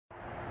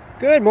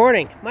Good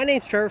morning. My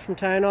name's Trevor from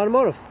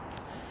Automotive.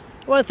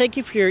 I want to thank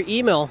you for your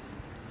email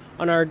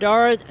on our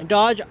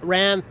Dodge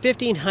Ram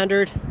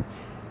 1500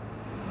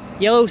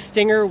 Yellow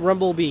Stinger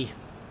Rumble-B.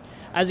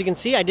 As you can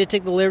see, I did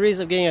take the liberties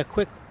of getting a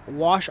quick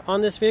wash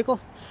on this vehicle.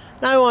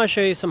 Now I want to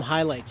show you some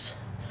highlights.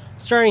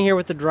 Starting here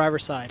with the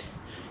driver's side.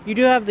 You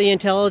do have the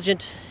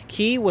intelligent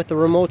key with the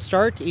remote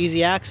start,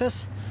 easy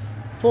access,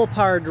 full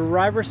power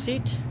driver's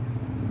seat,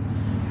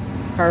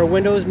 power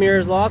windows,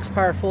 mirrors, locks,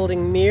 power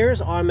folding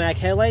mirrors, automatic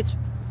headlights,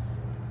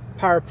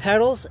 power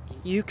pedals,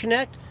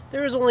 Uconnect.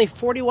 There is only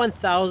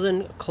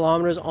 41,000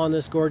 kilometers on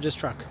this gorgeous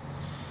truck.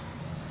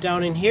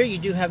 Down in here you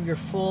do have your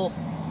full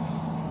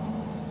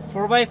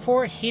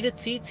 4x4 heated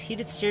seats,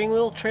 heated steering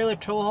wheel, trailer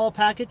tow haul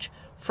package,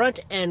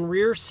 front and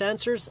rear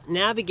sensors,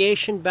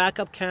 navigation,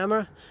 backup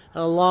camera,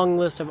 and a long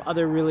list of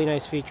other really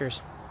nice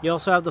features. You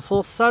also have the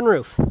full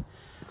sunroof.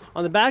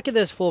 On the back of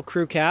this full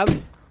crew cab,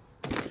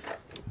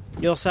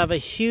 you also have a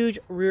huge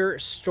rear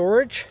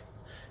storage.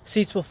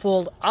 Seats will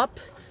fold up,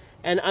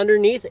 and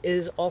underneath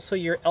is also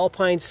your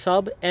Alpine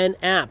sub and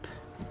amp.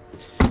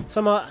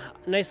 Some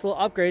nice little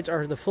upgrades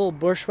are the full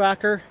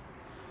bushwhacker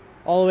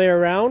all the way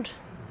around,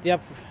 the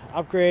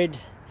upgrade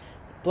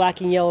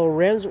black and yellow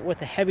rims with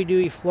the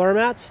heavy-duty floor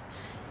mats,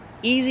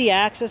 easy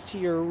access to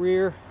your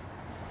rear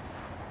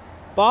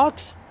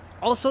box,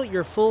 also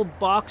your full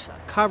box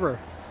cover.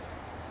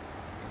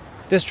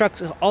 This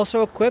truck's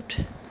also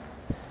equipped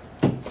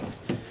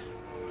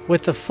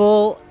with the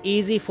full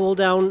easy fold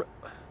down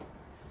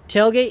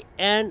tailgate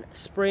and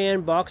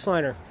spray-in box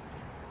liner.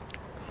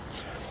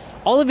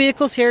 All the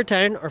vehicles here at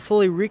Titan are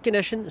fully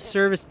reconditioned,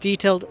 serviced,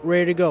 detailed,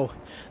 ready to go.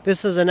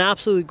 This is an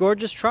absolutely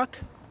gorgeous truck.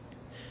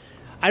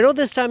 I know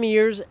this time of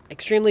year is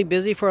extremely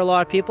busy for a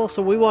lot of people,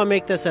 so we want to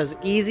make this as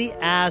easy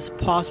as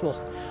possible.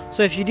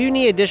 So if you do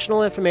need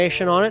additional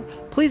information on it,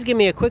 please give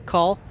me a quick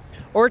call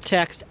or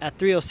text at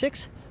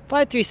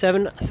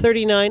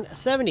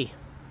 306-537-3970.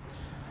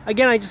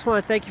 Again, I just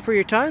want to thank you for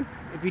your time.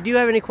 If you do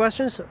have any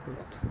questions,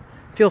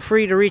 feel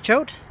free to reach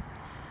out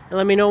and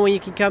let me know when you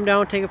can come down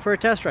and take it for a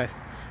test drive.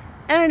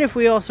 And if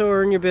we also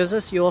are in your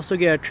business, you'll also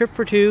get a trip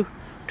for two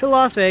to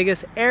Las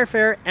Vegas,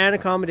 airfare and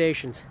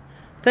accommodations.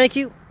 Thank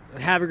you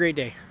and have a great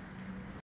day.